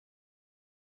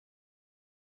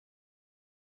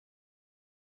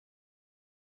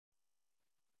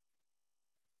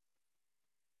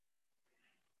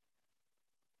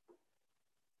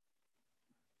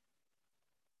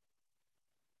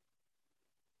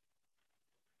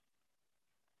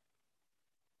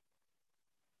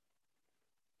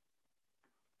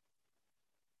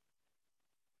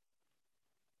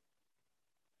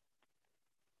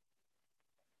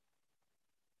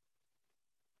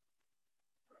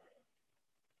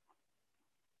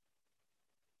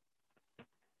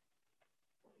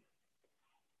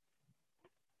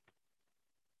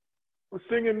We'll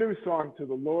sing a new song to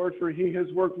the Lord, for he has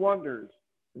worked wonders.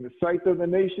 In the sight of the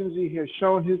nations, he has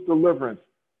shown his deliverance.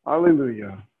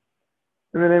 Alleluia.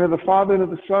 In the name of the Father, and of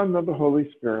the Son, and of the Holy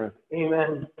Spirit.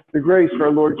 Amen. The grace of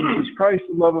our Lord Jesus Christ,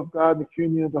 the love of God, and the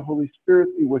communion of the Holy Spirit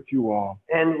be with you all.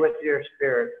 And with your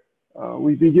spirit.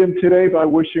 We begin today by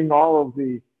wishing all of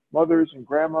the mothers and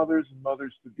grandmothers and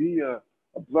mothers to be a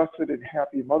blessed and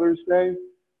happy Mother's Day.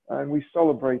 And we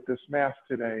celebrate this Mass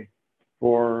today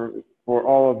for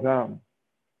all of them.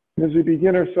 And as we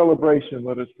begin our celebration,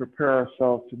 let us prepare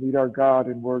ourselves to meet our God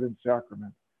in word and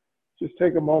sacrament. Just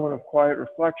take a moment of quiet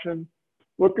reflection.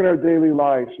 Look in our daily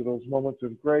lives for those moments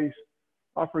of grace.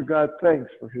 Offer God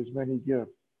thanks for his many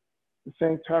gifts. At the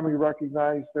same time, we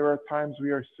recognize there are times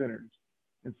we are sinners,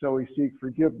 and so we seek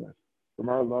forgiveness from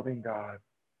our loving God.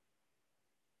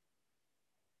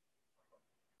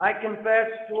 I confess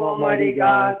to Almighty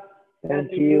God and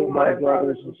to you, my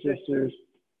brothers and sisters,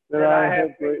 that I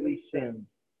have greatly sinned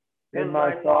in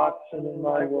my thoughts and in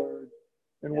my words,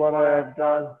 in what I have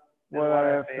done, what I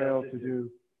have failed to do,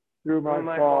 through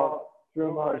my fault,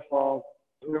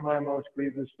 through my most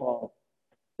grievous fault.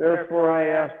 Therefore I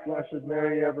ask Blessed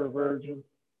Mary, ever Virgin,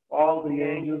 all the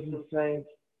angels and saints,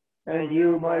 and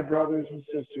you, my brothers and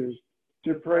sisters,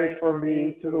 to pray for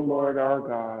me to the Lord our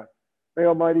God. May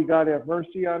Almighty God have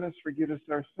mercy on us, forgive us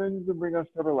our sins, and bring us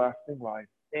to everlasting life.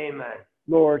 Amen.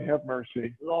 Lord, have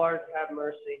mercy. Lord, have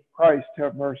mercy. Christ,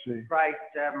 have mercy. Christ,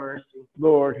 have mercy.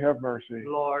 Lord, have mercy.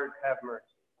 Lord, have mercy.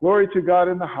 Glory to God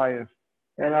in the highest,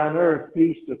 and on earth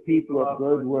peace to people of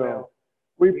good will.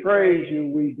 We praise you,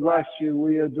 we bless you,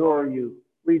 we adore you,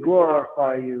 we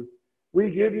glorify you.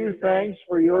 We give you thanks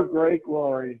for your great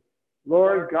glory.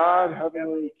 Lord God,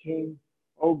 heavenly King,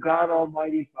 O God,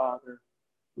 almighty Father,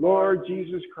 Lord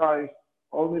Jesus Christ,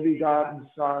 only begotten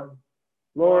Son,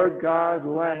 Lord God,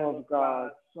 Lamb of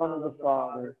God, Son of the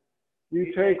Father,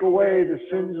 you take away the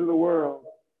sins of the world,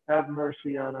 have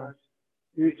mercy on us.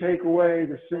 You take away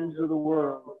the sins of the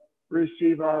world,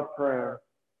 receive our prayer.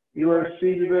 You are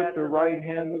seated at the right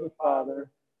hand of the Father,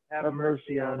 have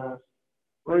mercy on us.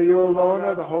 For you alone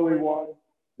are the Holy One,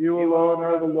 you alone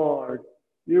are the Lord,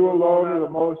 you alone are the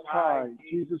Most High,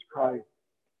 Jesus Christ,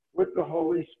 with the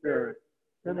Holy Spirit,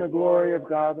 in the glory of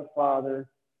God the Father.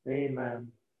 Amen.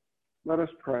 Let us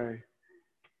pray.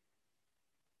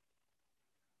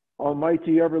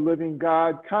 Almighty, ever-living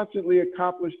God, constantly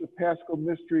accomplish the Paschal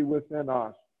mystery within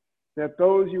us, that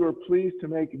those you are pleased to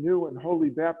make new and holy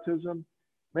baptism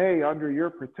may, under your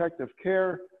protective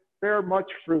care, bear much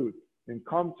fruit and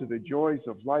come to the joys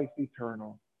of life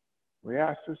eternal. We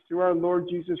ask this through our Lord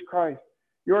Jesus Christ,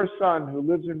 your Son, who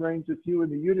lives and reigns with you in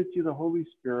the unity of the Holy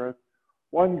Spirit,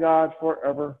 one God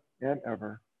forever and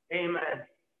ever. Amen.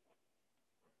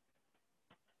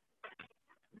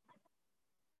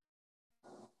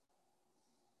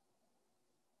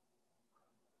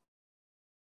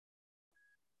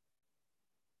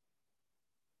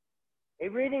 A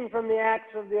reading from the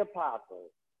Acts of the Apostles.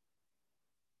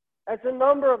 As the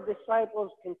number of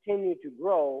disciples continued to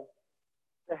grow,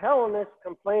 the Hellenists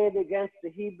complained against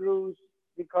the Hebrews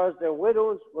because their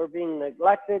widows were being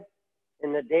neglected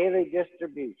in the daily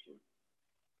distribution.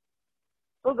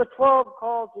 So the 12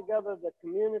 called together the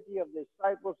community of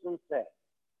disciples and said,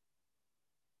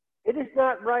 "It is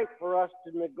not right for us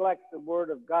to neglect the word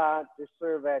of God to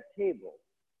serve at table.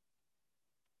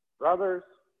 Brothers,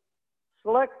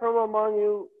 select from among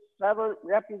you 7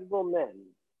 reputable men,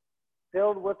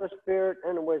 filled with the Spirit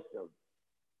and wisdom,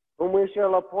 whom we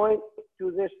shall appoint to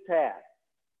this task,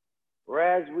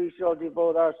 whereas we shall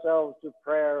devote ourselves to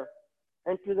prayer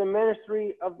and to the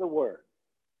ministry of the word."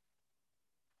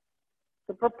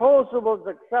 The proposal was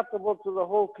acceptable to the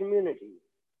whole community,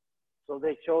 so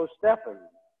they chose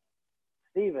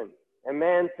Stephen, a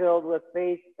man filled with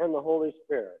faith and the Holy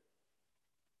Spirit.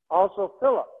 Also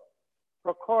Philip,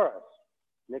 Prochorus,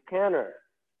 Nicanor,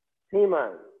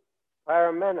 Timon,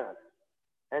 Parmenas,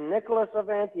 and Nicholas of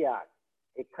Antioch,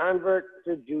 a convert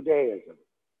to Judaism.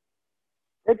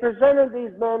 They presented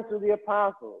these men to the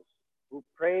apostles, who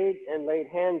prayed and laid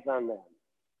hands on them.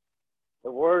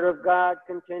 The word of God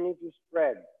continued to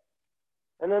spread,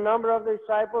 and the number of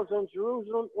disciples in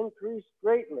Jerusalem increased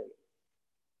greatly.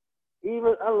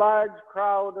 Even a large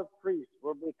crowd of priests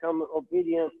were becoming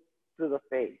obedient to the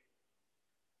faith.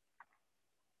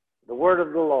 The word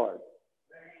of the Lord.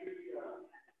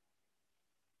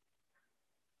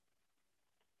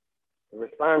 The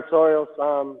responsorial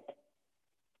psalm.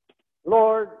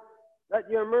 Lord, let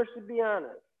your mercy be on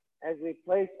us as we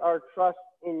place our trust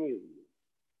in you.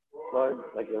 Lord,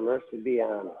 let your mercy be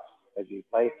on us as we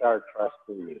place our trust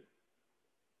in you.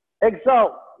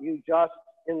 Exult, you just,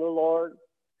 in the Lord.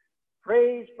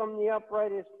 Praise from the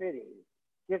upright is fitting.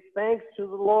 Give thanks to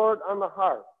the Lord on the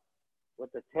harp.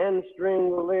 With the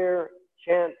 10-string lyre,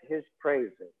 chant his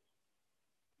praises.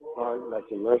 Lord, let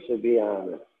your mercy be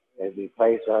on us as we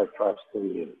place our trust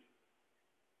in you.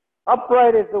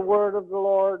 Upright is the word of the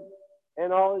Lord,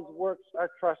 and all his works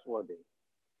are trustworthy.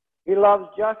 He loves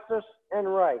justice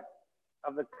and right.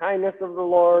 Of the kindness of the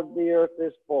Lord, the earth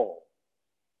is full.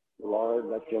 Lord,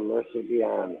 let your mercy be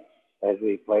on us as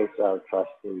we place our trust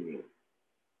in you.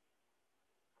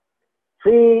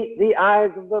 See, the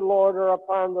eyes of the Lord are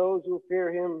upon those who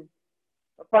fear him,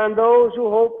 upon those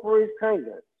who hope for his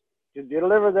kindness, to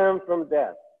deliver them from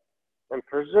death and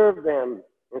preserve them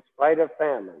in spite of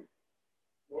famine.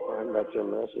 Lord, let your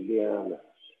mercy be on us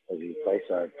as we place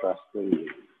our trust in you.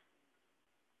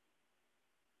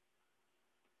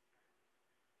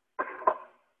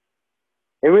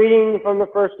 A reading from the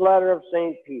first letter of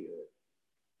St. Peter.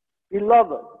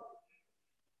 Beloved,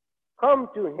 come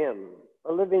to him,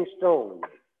 a living stone,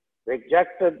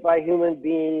 rejected by human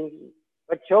beings,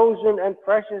 but chosen and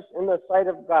precious in the sight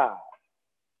of God.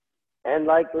 And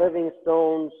like living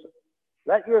stones,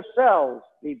 let yourselves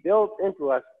be built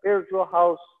into a spiritual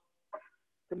house,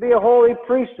 to be a holy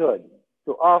priesthood,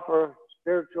 to offer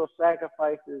spiritual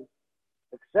sacrifices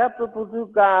acceptable to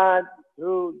God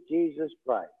through Jesus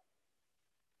Christ.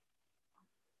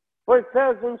 For it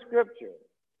says in Scripture,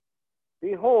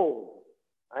 behold,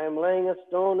 I am laying a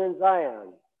stone in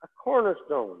Zion, a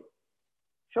cornerstone,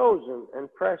 chosen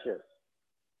and precious,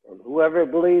 and whoever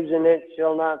believes in it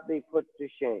shall not be put to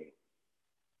shame.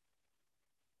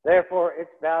 Therefore,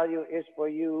 its value is for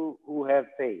you who have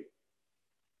faith.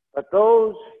 But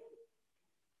for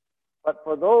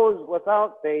those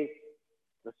without faith,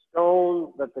 the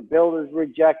stone that the builders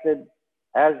rejected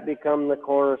has become the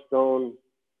cornerstone,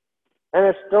 and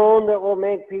a stone that will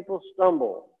make people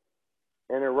stumble,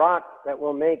 and a rock that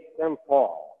will make them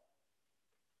fall.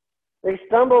 They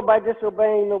stumble by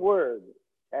disobeying the word,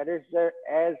 as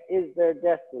is their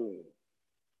destiny.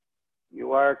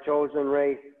 You are a chosen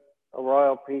race, a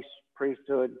royal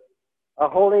priesthood, a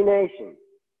holy nation,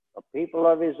 a people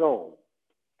of his own,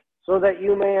 so that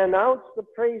you may announce the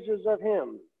praises of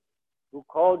him who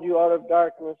called you out of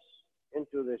darkness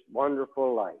into this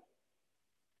wonderful light.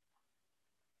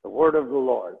 The word of the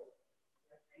Lord.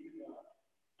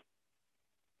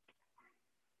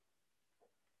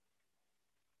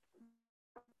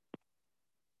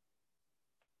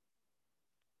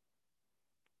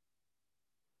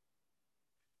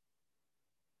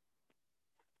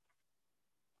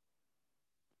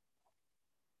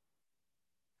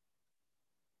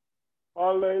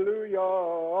 Alleluia,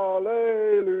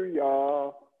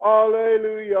 alleluia,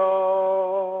 alleluia,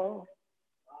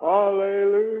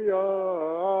 alleluia,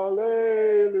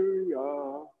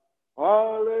 alleluia,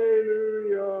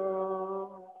 alleluia.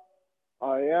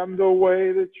 I am the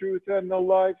way, the truth, and the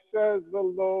life, says the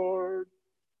Lord.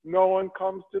 No one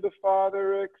comes to the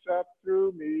Father except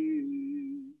through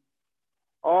me.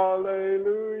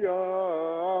 Alleluia,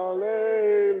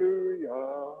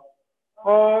 alleluia,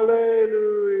 alleluia.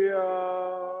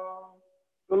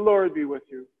 The Lord be with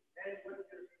you.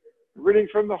 Reading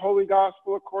from the Holy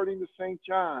Gospel according to St.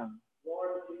 John.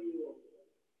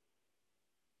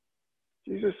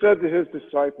 Jesus said to his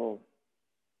disciples,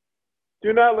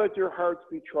 do not let your hearts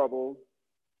be troubled.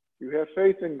 You have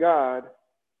faith in God.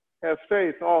 Have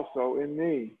faith also in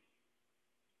me.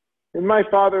 In my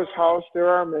Father's house there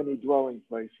are many dwelling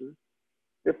places.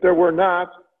 If there were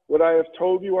not, would I have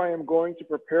told you I am going to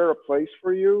prepare a place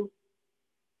for you?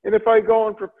 And if I go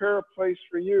and prepare a place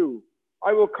for you,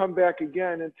 I will come back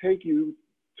again and take you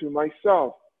to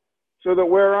myself, so that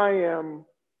where I am,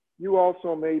 you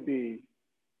also may be.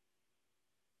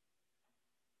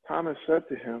 Thomas said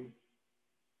to him,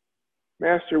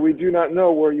 Master, we do not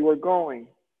know where you are going.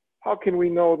 How can we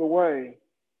know the way?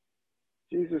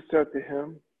 Jesus said to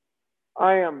him,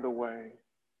 I am the way,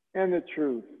 and the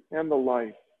truth, and the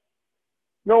life.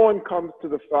 No one comes to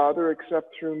the Father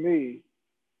except through me.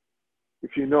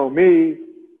 If you know me,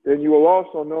 then you will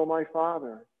also know my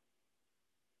Father.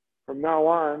 From now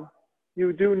on,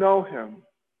 you do know him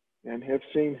and have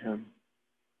seen him.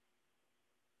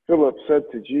 Philip said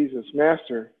to Jesus,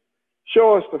 Master,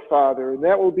 show us the Father, and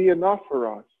that will be enough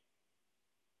for us.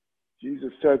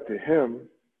 Jesus said to him,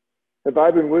 have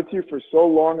I been with you for so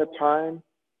long a time,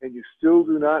 and you still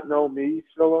do not know me,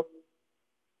 Philip?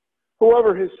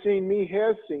 Whoever has seen me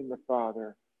has seen the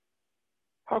Father.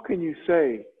 How can you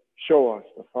say, show us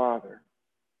the Father?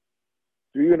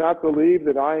 Do you not believe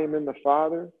that I am in the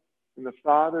Father, and the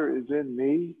Father is in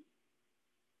me?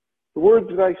 The words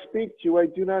that I speak to you, I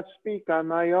do not speak on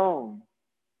my own.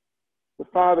 The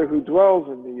Father who dwells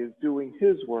in me is doing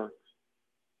his works.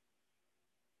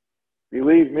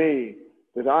 Believe me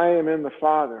that I am in the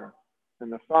Father,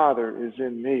 and the Father is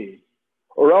in me.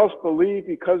 Or else believe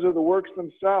because of the works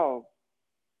themselves.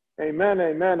 Amen,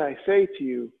 amen, I say to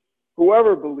you,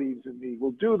 whoever believes in me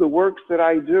will do the works that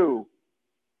I do,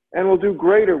 and will do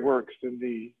greater works than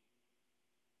these,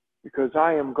 because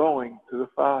I am going to the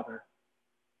Father.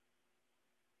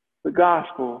 The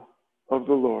Gospel of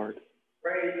the Lord.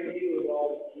 Praise to you,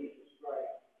 Lord Jesus Christ.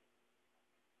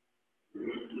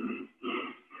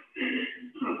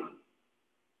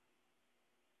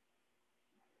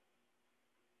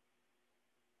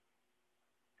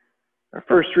 Our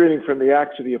first reading from the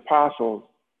Acts of the Apostles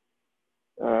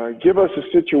give us a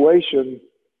situation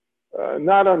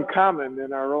not uncommon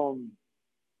in our own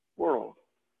world.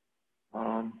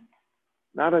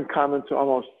 Not uncommon to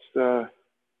almost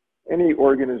any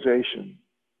organization.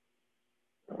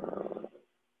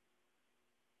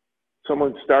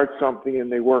 Someone starts something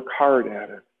and they work hard at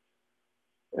it.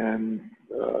 And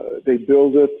they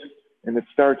build it and it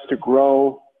starts to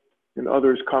grow and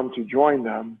others come to join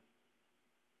them.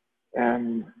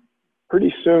 And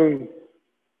pretty soon,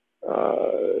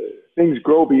 things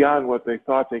grow beyond what they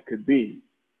thought they could be.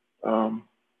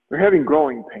 They're having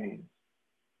growing pains.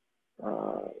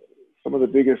 Some of the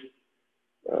biggest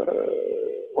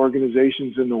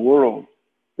organizations in the world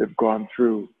have gone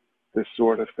through this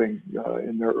sort of thing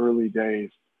in their early days.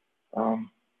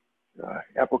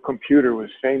 Apple Computer was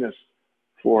famous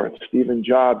for it. Steve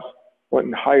Jobs went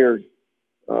and hired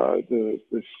the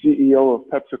CEO of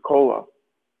Pepsi-Cola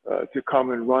to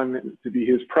come and run to be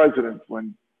his president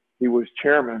when he was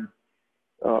chairman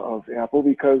of Apple,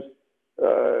 because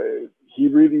he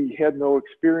really had no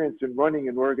experience in running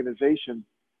an organization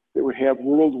that would have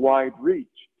worldwide reach.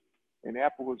 And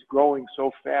Apple was growing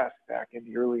so fast back in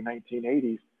the early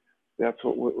 1980s, that's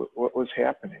what was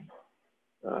happening.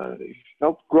 They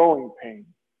felt growing pain.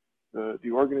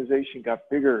 The organization got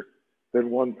bigger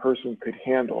than one person could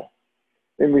handle.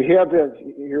 And we have that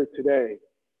here today,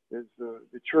 as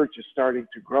the church is starting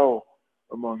to grow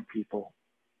among people.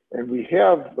 And we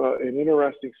have an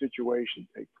interesting situation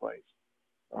take place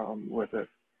with it.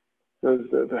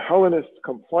 The Hellenists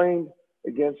complained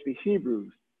against the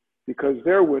Hebrews because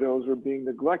their widows were being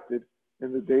neglected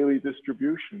in the daily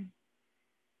distribution.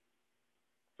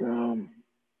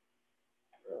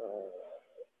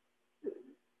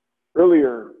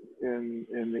 Earlier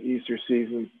in the Easter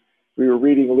season, we were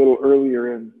reading a little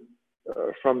earlier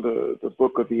from the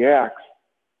book of the Acts.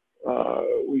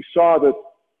 We saw that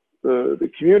the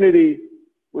community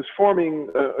was forming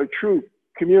a true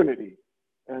community,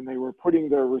 and they were putting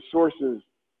their resources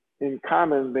in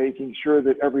common, making sure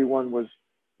that everyone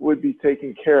would be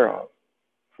taken care of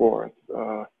for it.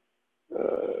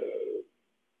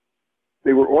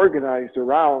 They were organized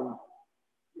around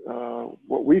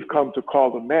what we've come to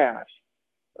call the Mass.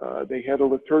 They had a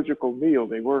liturgical meal.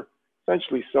 They were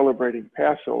essentially celebrating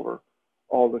Passover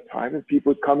all the time, and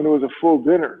people would come and it was a full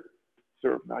dinner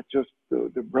served, not just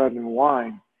the bread and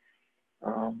wine.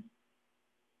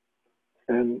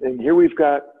 And here we've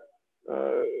got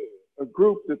a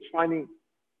group that's finding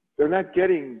they're not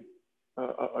getting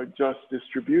a just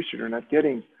distribution. They're not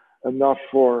getting enough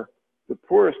for the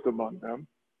poorest among them,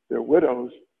 their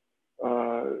widows,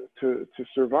 to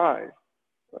survive.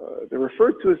 They're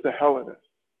referred to as the Hellenists.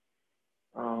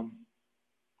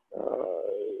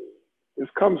 This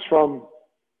comes from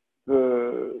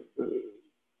the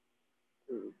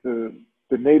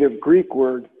native Greek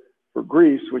word for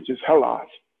Greece, which is Hellas.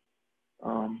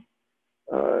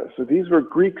 So these were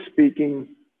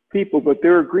Greek-speaking people, but they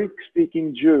were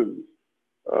Greek-speaking Jews.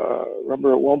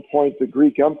 Remember, at one point, the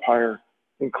Greek Empire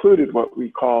included what we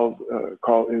call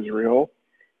Israel,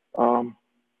 and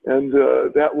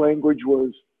that language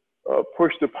was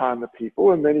pushed upon the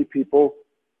people, and many people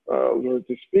learned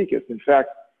to speak it. In fact,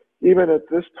 even at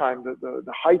this time,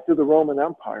 the height of the Roman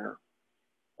Empire,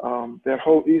 that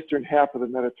whole eastern half of the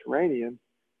Mediterranean,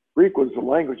 Greek was the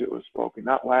language that was spoken,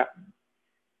 not Latin.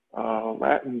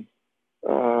 Latin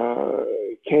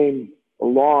came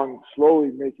along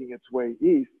slowly making its way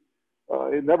east.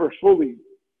 It never fully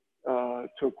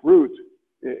took root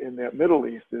in that Middle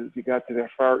East as you got to that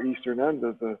far eastern end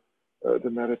of the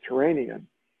Mediterranean.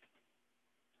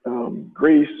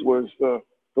 Greece was the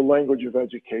language of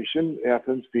education,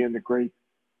 Athens being the great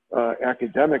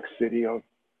academic city of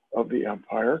the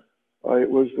empire. It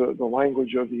was the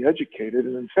language of the educated,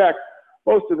 and in fact,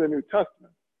 most of the New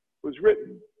Testament was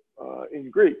written in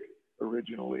Greek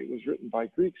originally. It was written by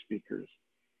Greek speakers.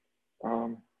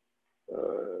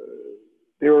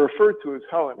 They were referred to as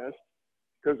Hellenists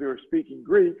because they were speaking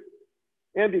Greek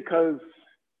and because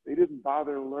they didn't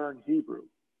bother to learn Hebrew.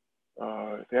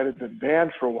 That had been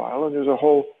banned for a while, and there's a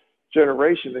whole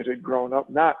generation that had grown up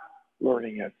not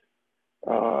learning it.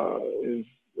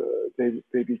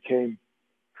 They became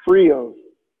free of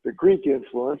the Greek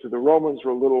influence, and the Romans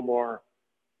were a little more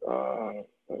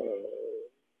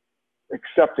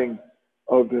accepting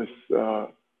of this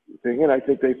thing. And I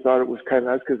think they thought it was kind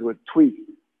of nice because it would tweak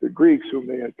the Greeks whom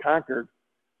they had conquered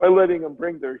by letting them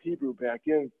bring their Hebrew back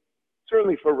in,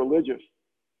 certainly for religious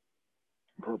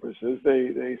purposes.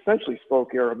 They essentially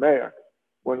spoke Aramaic,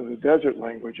 one of the desert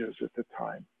languages at the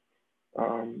time,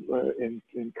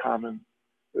 in common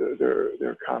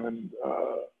their common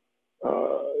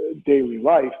daily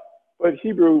life. But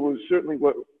Hebrew was certainly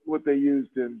what they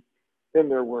used in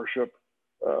their worship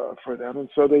for them, and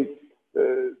so they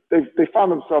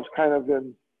found themselves kind of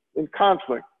in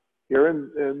conflict here,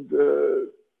 and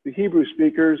the Hebrew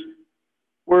speakers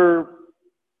were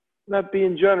not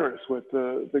being generous with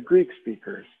the Greek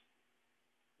speakers,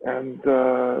 and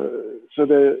so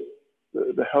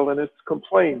the Hellenists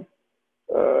complained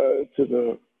to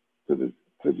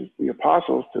the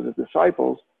apostles, to the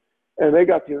disciples, and they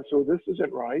got so this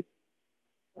isn't right,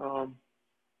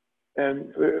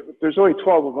 and there's only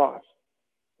 12 of us,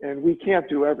 and we can't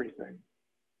do everything,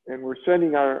 and we're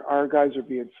sending our guys are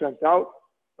being sent out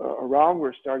around.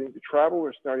 We're starting to travel.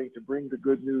 We're starting to bring the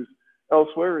good news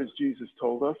elsewhere, as Jesus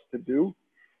told us to do.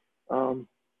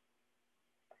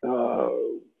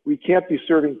 We can't be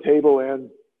serving table and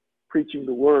preaching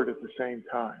the word at the same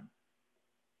time.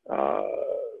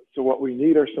 So what we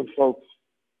need are some folks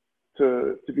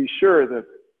to be sure that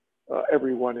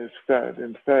everyone is fed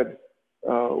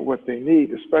what they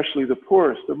need, especially the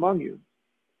poorest among you.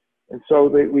 And so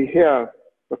we have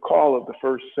the call of the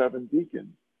first 7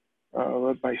 deacons,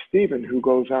 led by Stephen, who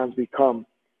goes on to become,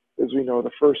 as we know,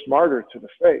 the first martyr to the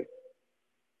faith.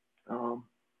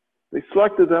 They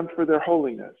selected them for their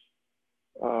holiness.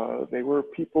 They were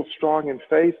people strong in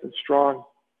faith and strong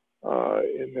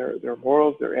in their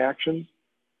morals, their actions.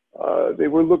 They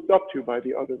were looked up to by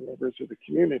the other members of the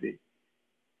community,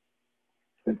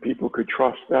 and people could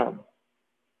trust them.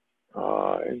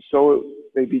 And so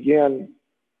they began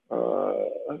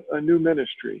a new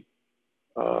ministry,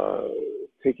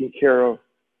 taking care of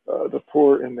the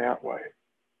poor in that way.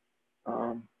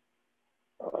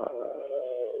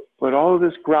 But all of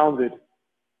this grounded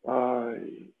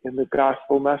in the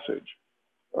gospel message.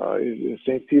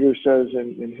 St. Peter says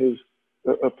in his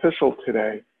epistle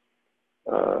today,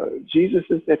 Jesus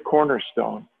is that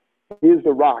cornerstone. He is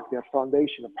the rock, that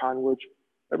foundation upon which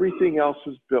everything else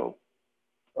is built.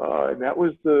 And that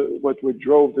was what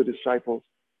drove the disciples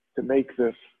to make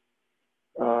this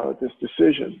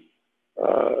decision,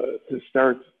 to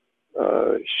start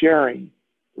sharing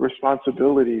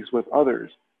responsibilities with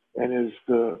others. And as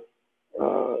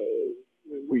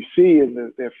we see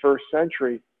in the first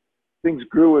century, things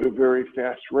grew at a very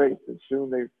fast rate, and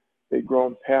soon they'd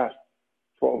grown past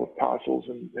 12 apostles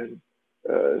and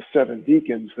 7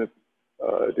 deacons, that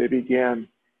they began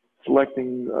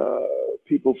selecting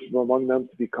people from among them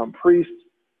to become priests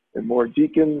and more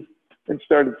deacons, and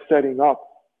started setting up,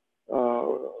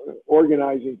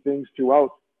 organizing things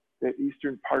throughout the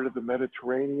eastern part of the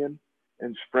Mediterranean,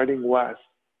 and spreading west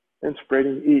and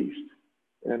spreading east.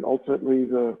 And ultimately,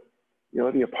 the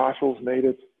apostles made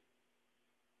it,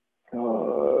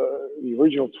 the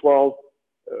original 12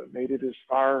 made it as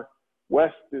far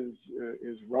west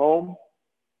as Rome,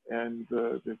 and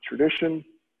the tradition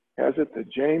has it that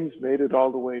James made it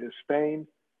all the way to Spain,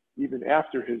 even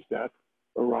after his death,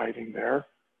 arriving there.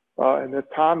 And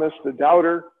that Thomas, the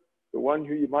doubter, the one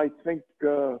who you might think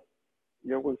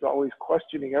was always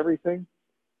questioning everything,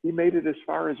 he made it as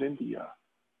far as India.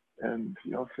 And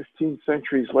 15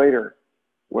 centuries later,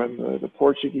 when the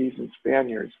Portuguese and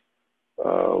Spaniards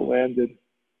landed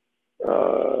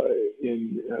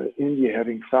in India,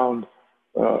 having found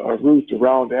a route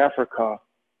around Africa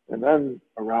and then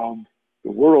around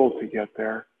the world to get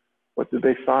there, what did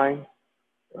they find?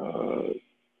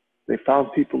 They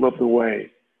found people of the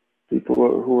way, people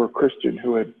who were Christian,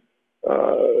 who had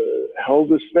held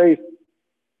this faith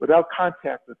without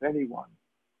contact with anyone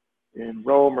in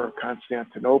Rome or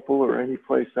Constantinople or any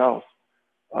place else,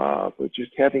 but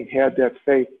just having had that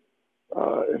faith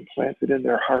implanted in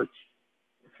their hearts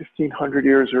 1,500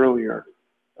 years earlier,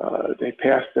 they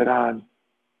passed it on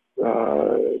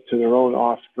to their own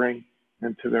offspring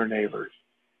and to their neighbors.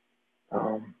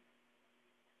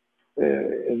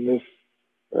 In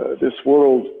this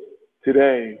world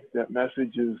today, that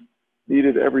message is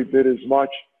needed every bit as much,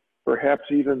 perhaps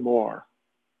even more.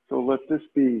 So let this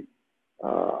be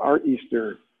our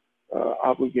Easter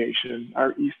obligation,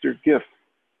 our Easter gift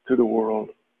to the world,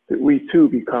 that we too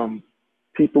become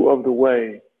people of the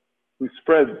way, who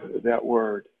spread that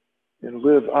word, and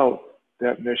live out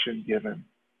that mission given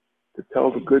to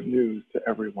tell the good news to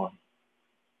everyone.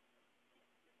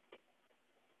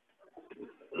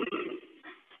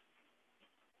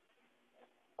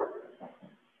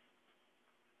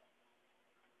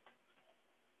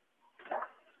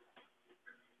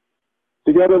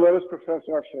 Together, let us profess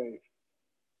our faith.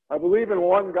 I believe in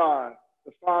one God,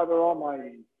 the Father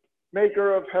Almighty,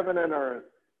 maker of heaven and earth,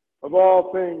 of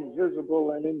all things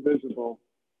visible and invisible.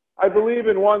 I believe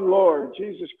in one Lord,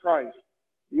 Jesus Christ,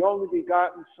 the only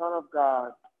begotten Son of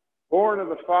God, born of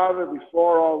the Father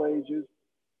before all ages,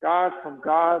 God from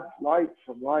God, light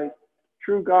from light,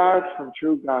 true God from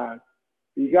true God,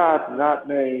 begotten, not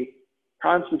made,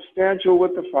 consubstantial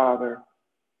with the Father.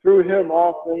 Through him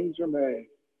all things are made.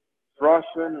 For us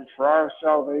sin and for our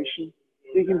salvation,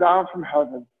 speaking down from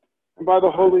heaven, and by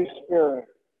the Holy Spirit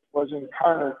was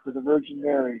incarnate for the Virgin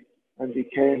Mary and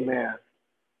became man.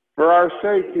 For our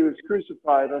sake he was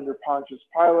crucified under Pontius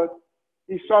Pilate.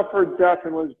 He suffered death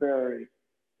and was buried,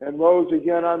 and rose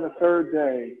again on the third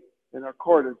day in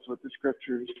accordance with the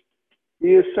Scriptures.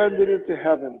 He ascended into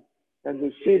heaven and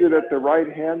is seated at the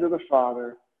right hand of the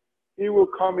Father. He will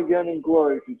come again in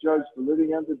glory to judge the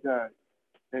living and the dead,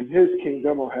 and his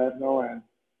kingdom will have no end.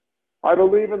 I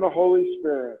believe in the Holy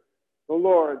Spirit, the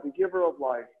Lord, the giver of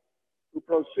life, who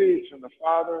proceeds from the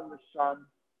Father and the Son,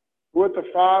 who with the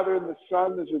Father and the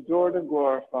Son is adored and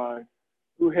glorified,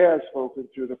 who has spoken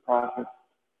through the prophets.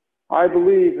 I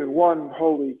believe in one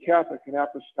holy Catholic and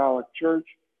Apostolic Church.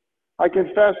 I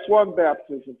confess one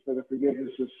baptism for the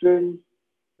forgiveness of sins,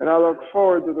 and I look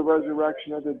forward to the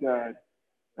resurrection of the dead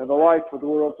and the life of the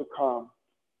world to come.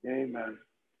 Amen.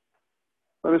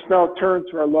 Let us now turn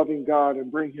to our loving God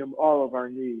and bring him all of our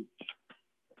needs.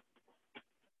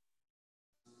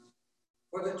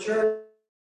 For the church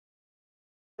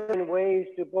in ways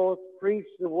to both preach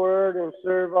the word and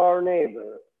serve our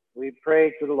neighbor, we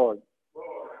pray to the Lord.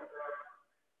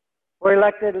 For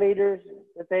elected leaders,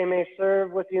 that they may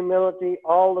serve with humility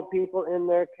all the people in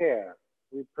their care,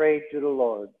 we pray to the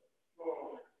Lord.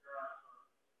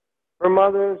 For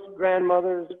mothers,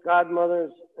 grandmothers,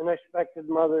 godmothers, and expected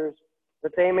mothers,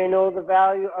 that they may know the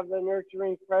value of the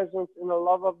nurturing presence and the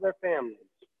love of their families,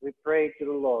 we pray to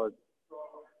the Lord.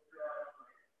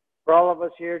 For all of us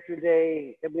here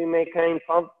today, that we may find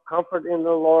comfort in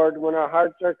the Lord when our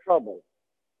hearts are troubled,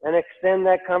 and extend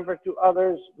that comfort to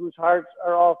others whose hearts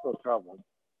are also troubled,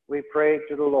 we pray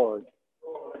to the Lord.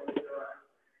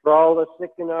 For all the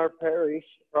sick in our parish,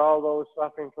 for all those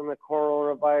suffering from the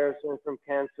coronavirus and from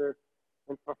cancer,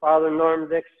 and for Father Norm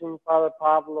Dixon, Father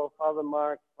Pablo, Father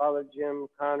Mark, Father Jim,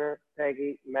 Connor,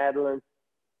 Peggy, Madeline,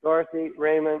 Dorothy,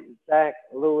 Raymond, Zach,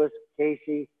 Lewis,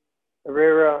 Casey,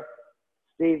 Herrera,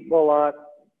 Steve Bullock,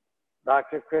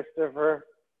 Dr. Christopher,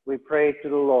 we pray to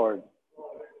the Lord.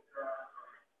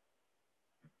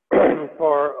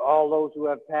 For all those who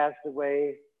have passed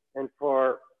away, and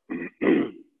for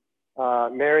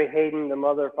Mary Hayden, the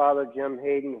mother of Father Jim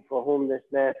Hayden, for whom this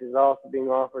Mass is also being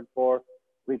offered for,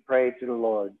 we pray to the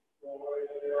Lord.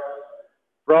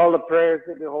 For all the prayers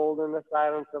that we hold in the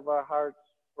silence of our hearts,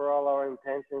 for all our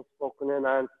intentions, spoken and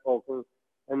unspoken,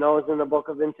 and those in the book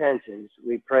of intentions,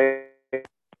 we pray.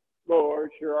 Lord,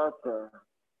 hear our prayer.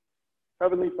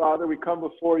 Heavenly Father, we come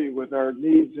before you with our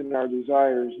needs and our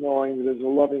desires, knowing that as a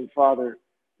loving Father,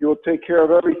 you will take care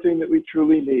of everything that we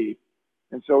truly need.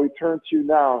 And so we turn to you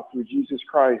now through Jesus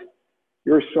Christ,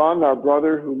 your Son, our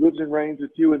brother, who lives and reigns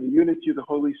with you in the unity of the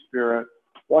Holy Spirit,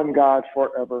 one God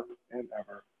forever and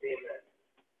ever. Amen.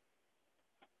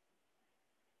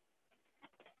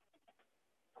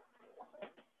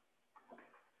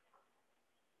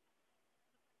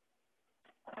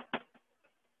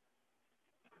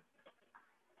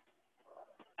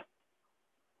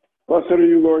 Blessed are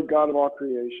you, Lord God of all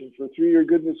creation, for through your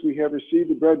goodness we have received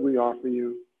the bread we offer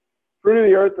you. Fruit of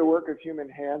the earth, the work of human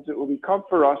hands, it will become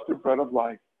for us the bread of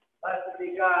life. Blessed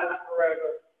be God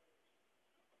forever.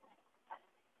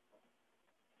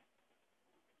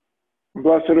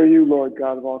 Blessed are you, Lord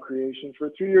God of all creation, for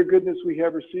through your goodness we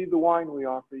have received the wine we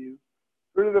offer you.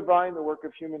 Fruit of the vine, the work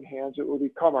of human hands, it will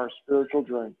become our spiritual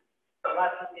drink.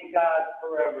 Blessed be God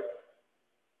forever.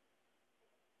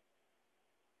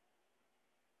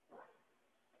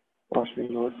 Wash me,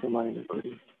 Lord, from my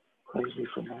iniquity. Cleanse me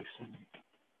from my sin.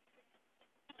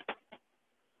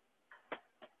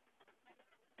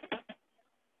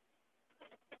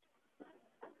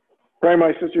 Pray,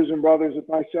 my sisters and brothers, that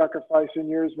my sacrifice and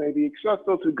yours may be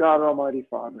acceptable to God, Almighty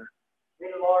Father.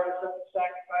 May the Lord accept the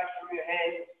sacrifice from your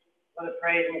hands for the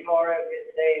praise and glory of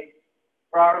his name,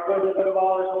 for our good and the good of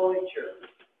all his holy church.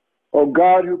 O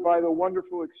God, who by the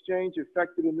wonderful exchange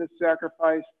effected in this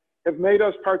sacrifice have made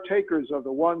us partakers of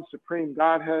the one supreme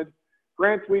Godhead,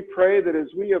 grant, we pray, that as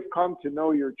we have come to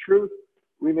know your truth,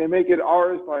 we may make it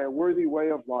ours by a worthy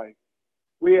way of life.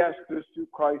 We ask this through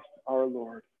Christ our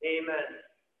Lord. Amen.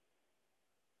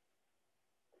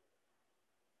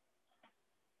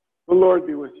 The Lord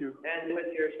be with you. And with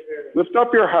your spirit. Lift up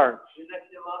your hearts. We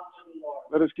lift them up to the Lord.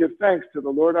 Let us give thanks to the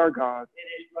Lord our God.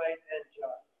 It is right and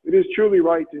just. It is truly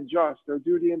right and just, our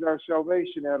duty and our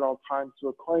salvation at all times to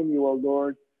acclaim you, O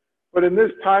Lord, but in this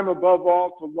time above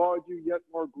all to laud you yet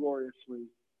more gloriously,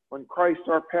 when Christ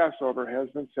our Passover has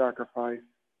been sacrificed.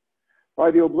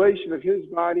 By the oblation of his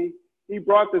body, he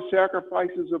brought the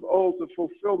sacrifices of old to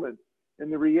fulfillment in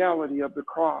the reality of the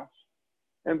cross,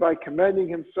 and by commending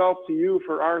himself to you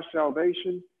for our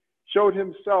salvation, showed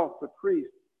himself the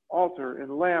priest, altar,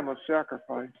 and lamb of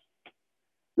sacrifice.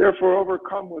 Therefore,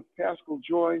 overcome with paschal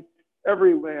joy,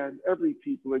 every land, every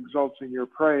people exults in your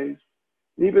praise.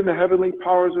 And even the heavenly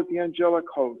powers with the angelic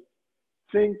host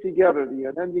sing together the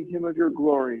unending hymn of your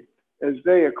glory as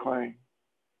they acclaim,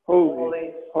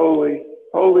 Holy, holy,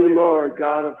 holy Lord,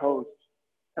 God of hosts.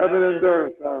 Heaven and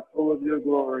earth are full of your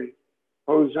glory.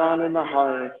 Hosanna in the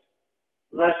highest.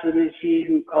 Blessed is he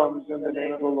who comes in the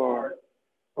name of the Lord.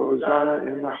 Hosanna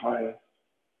in the highest.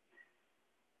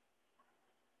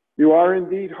 You are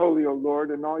indeed holy, O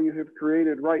Lord, and all you have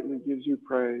created rightly gives you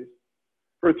praise.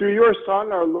 For through your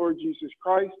Son, our Lord Jesus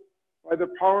Christ, by the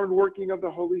power and working of the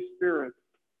Holy Spirit,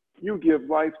 you give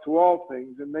life to all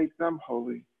things and make them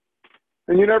holy.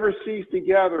 And you never cease to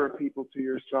gather a people to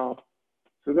yourself,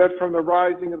 so that from the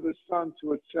rising of the sun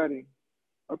to its setting,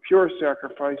 a pure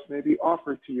sacrifice may be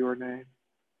offered to your name.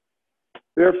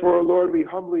 Therefore, O Lord, we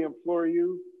humbly implore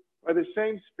you, by the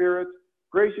same Spirit,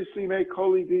 graciously make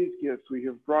holy these gifts we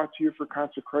have brought to you for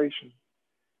consecration,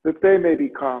 that they may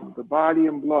become the body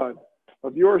and blood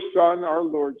of your Son, our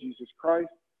Lord Jesus Christ,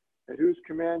 at whose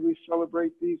command we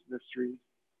celebrate these mysteries.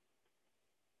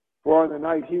 For on the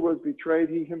night he was betrayed,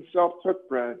 he himself took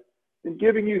bread, and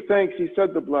giving you thanks, he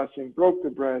said the blessing, broke the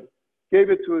bread, gave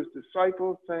it to his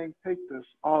disciples, saying, Take this,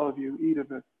 all of you, eat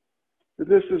of it. For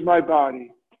this is my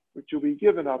body, which will be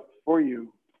given up for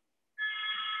you.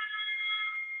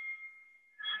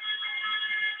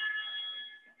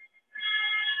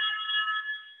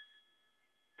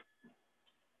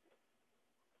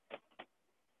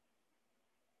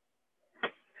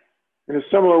 In a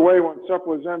similar way, when supper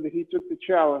was ended, he took the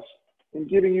chalice, and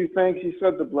giving you thanks, he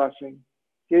said the blessing,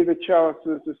 gave the chalice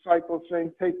to his disciples,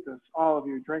 saying, Take this, all of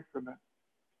you, drink from it.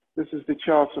 This is the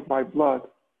chalice of my blood,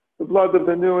 the blood of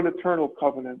the new and eternal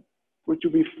covenant, which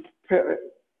will be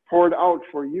poured out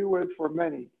for you and for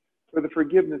many, for the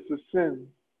forgiveness of sins.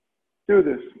 Do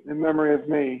this in memory of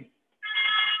me.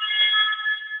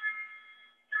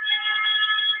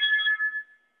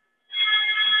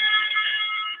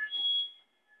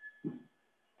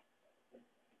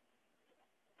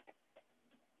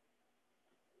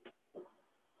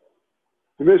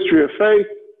 The mystery of faith,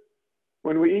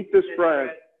 when we eat this bread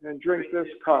and drink this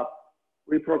cup,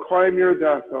 we proclaim your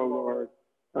death, O Lord,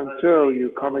 until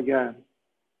you come again.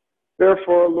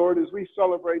 Therefore, O Lord, as we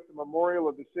celebrate the memorial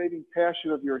of the saving passion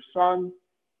of your Son,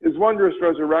 his wondrous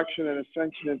resurrection and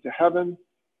ascension into heaven,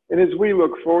 and as we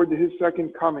look forward to his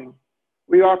second coming,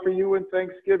 we offer you in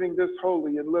thanksgiving this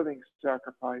holy and living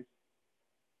sacrifice.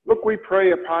 Look, we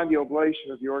pray, upon the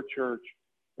oblation of your church,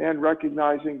 and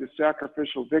recognizing the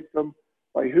sacrificial victim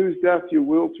by whose death you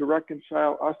will to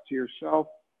reconcile us to yourself,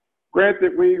 grant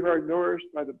that we who are nourished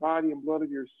by the body and blood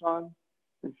of your Son,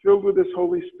 and filled with this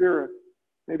Holy Spirit,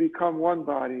 may become one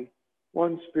body,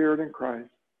 one Spirit in Christ.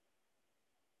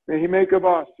 May he make of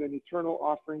us an eternal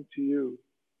offering to you,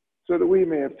 so that we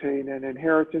may obtain an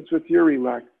inheritance with your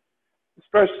elect,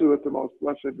 especially with the most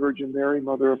blessed Virgin Mary,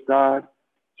 Mother of God,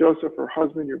 Joseph, her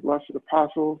husband, your blessed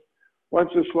apostles,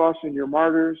 Wenceslas and your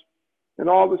martyrs, and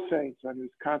all the saints on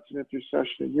whose constant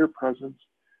intercession in your presence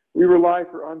we rely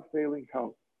for unfailing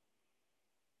help.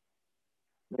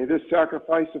 May this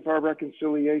sacrifice of our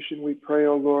reconciliation, we pray,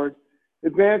 O Lord,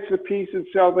 advance the peace and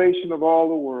salvation of all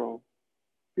the world.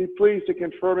 Be pleased to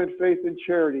confirm in faith and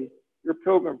charity your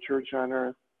pilgrim church on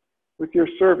earth, with your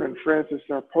servant Francis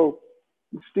our Pope,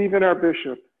 and Stephen our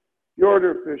Bishop, the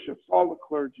order of bishops, all the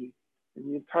clergy, and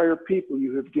the entire people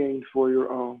you have gained for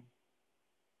your own.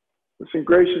 Listen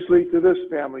graciously to this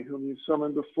family whom you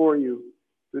summoned before you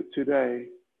today.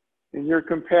 In your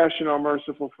compassion, O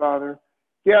merciful Father,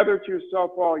 gather to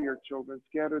yourself all your children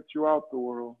scattered throughout the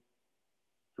world,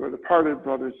 to our departed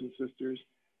brothers and sisters,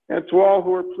 and to all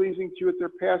who are pleasing to you at their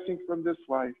passing from this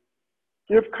life.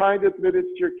 Give kind admittance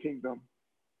to your kingdom.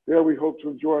 There we hope to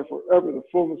enjoy forever the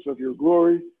fullness of your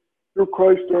glory, through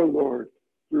Christ our Lord,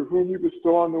 through whom you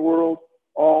bestow on the world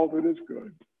all that is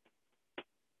good.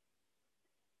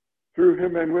 Through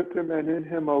him and with him and in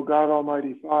him, O God,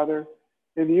 Almighty Father,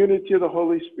 in the unity of the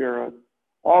Holy Spirit,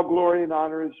 all glory and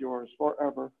honor is yours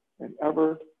forever and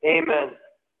ever. Amen.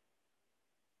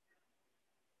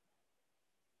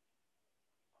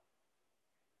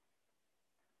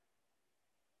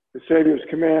 The Savior's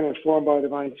command informed by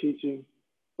divine teaching.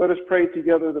 Let us pray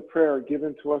together the prayer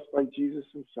given to us by Jesus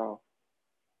himself.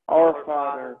 Our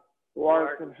Father, who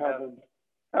art in heaven,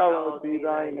 hallowed be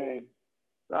thy name.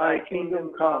 Thy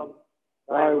kingdom come,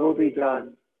 thy will be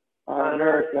done, on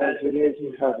earth as it is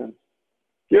in heaven.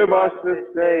 Give us this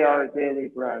day our daily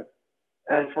bread,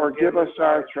 and forgive us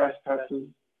our trespasses,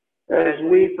 as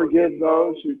we forgive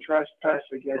those who trespass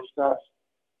against us.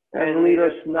 And lead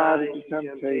us not into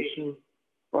temptation,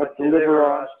 but deliver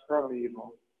us from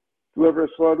evil. Deliver us,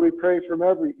 Lord, we pray, from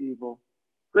every evil.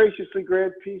 Graciously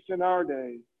grant peace in our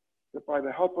days, that by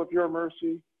the help of your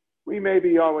mercy, we may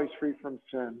be always free from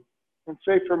sin and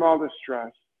safe from all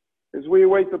distress, as we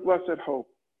await the blessed hope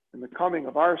and the coming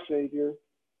of our Savior,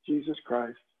 Jesus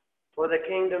Christ. For the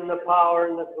kingdom, the power,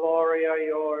 and the glory are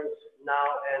yours, now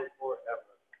and forever.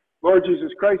 Lord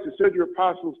Jesus Christ, who said to your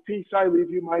apostles, peace I leave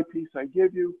you, my peace I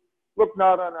give you. Look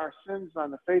not on our sins,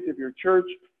 on the faith of your church,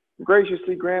 and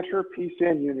graciously grant her peace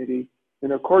and unity,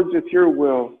 in accordance with your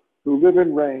will, who live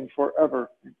and reign forever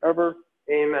and ever.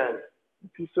 Amen. The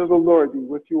peace of the Lord be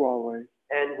with you always.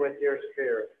 And with your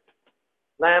spirit.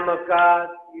 Lamb of God,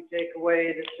 you take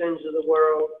away the sins of the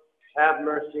world, have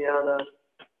mercy on us.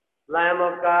 Lamb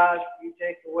of God, you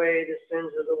take away the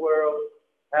sins of the world,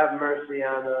 have mercy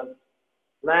on us.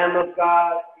 Lamb of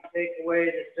God, you take away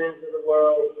the sins of the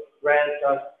world, grant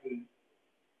us peace.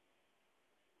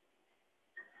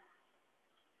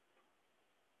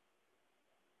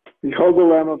 Behold the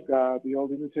Lamb of God,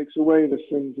 behold him who takes away the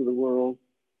sins of the world.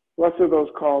 Blessed are those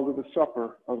called to the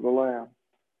supper of the Lamb.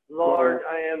 Lord,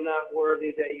 I am not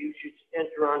worthy that you should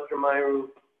enter under my roof,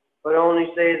 but only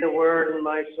say the word, and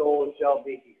my soul shall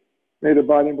be healed. May the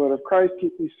body and blood of Christ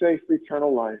keep me safe for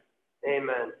eternal life.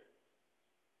 Amen.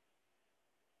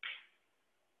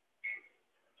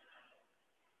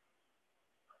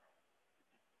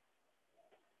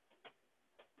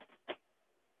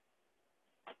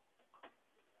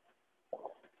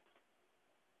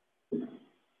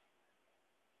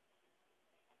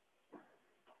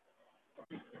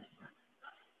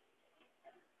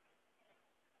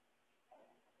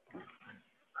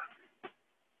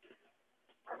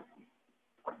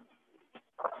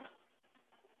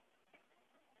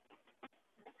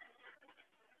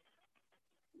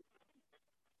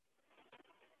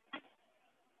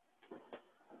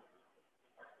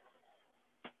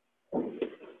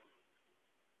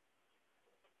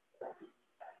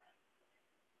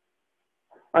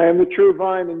 I am the true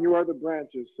vine, and you are the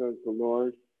branches, says the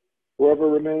Lord. Whoever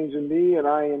remains in me, and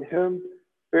I in him,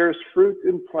 bears fruit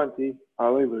in plenty.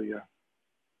 Alleluia.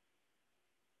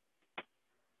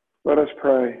 Let us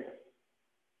pray.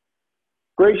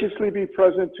 Graciously be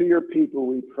present to your people,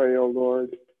 we pray, O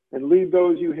Lord, and lead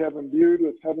those you have imbued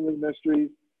with heavenly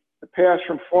mysteries to pass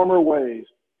from former ways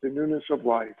to newness of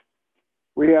life.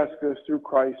 We ask this through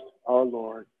Christ our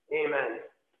Lord. Amen.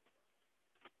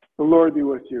 The Lord be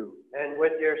with you. And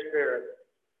with your spirit.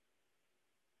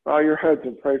 Bow your heads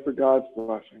and pray for God's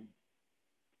blessing.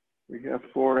 We have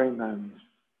 4 amens.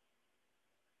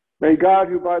 May God,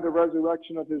 who by the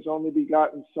resurrection of his only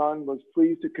begotten Son was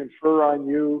pleased to confer on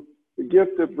you the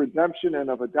gift of redemption and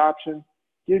of adoption,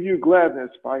 give you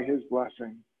gladness by his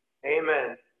blessing.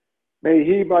 Amen. May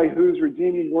he, by whose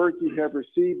redeeming work you have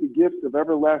received the gift of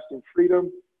everlasting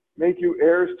freedom, make you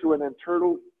heirs to an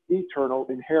eternal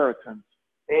inheritance.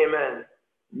 Amen.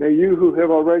 May you, who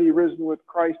have already risen with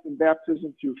Christ in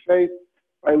baptism through faith,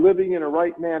 by living in a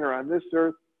right manner on this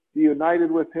earth, be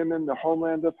united with him in the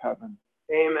homeland of heaven.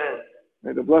 Amen.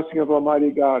 May the blessing of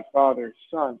Almighty God, Father,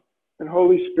 Son, and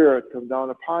Holy Spirit come down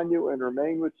upon you and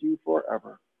remain with you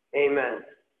forever. Amen.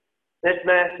 This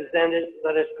Mass is ended.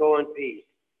 Let us go in peace.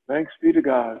 Thanks be to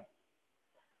God.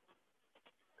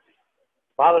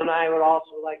 Father and I would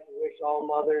also like to wish all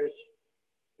mothers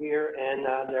here, and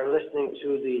they're listening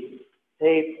to the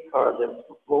tape or the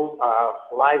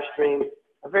live stream,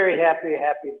 a very happy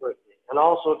birthday. And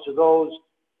also to those,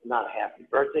 not happy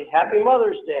birthday, happy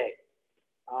Mother's Day.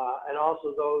 And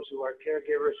also those who are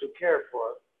caregivers who care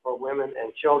for women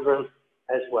and children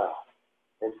as well.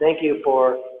 And thank you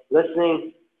for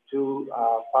listening to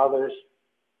fathers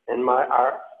and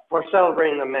for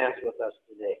celebrating the Mass with us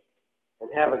today. And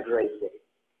have a great day.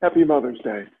 Happy Mother's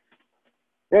Day.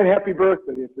 And happy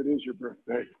birthday if it is your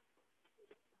birthday.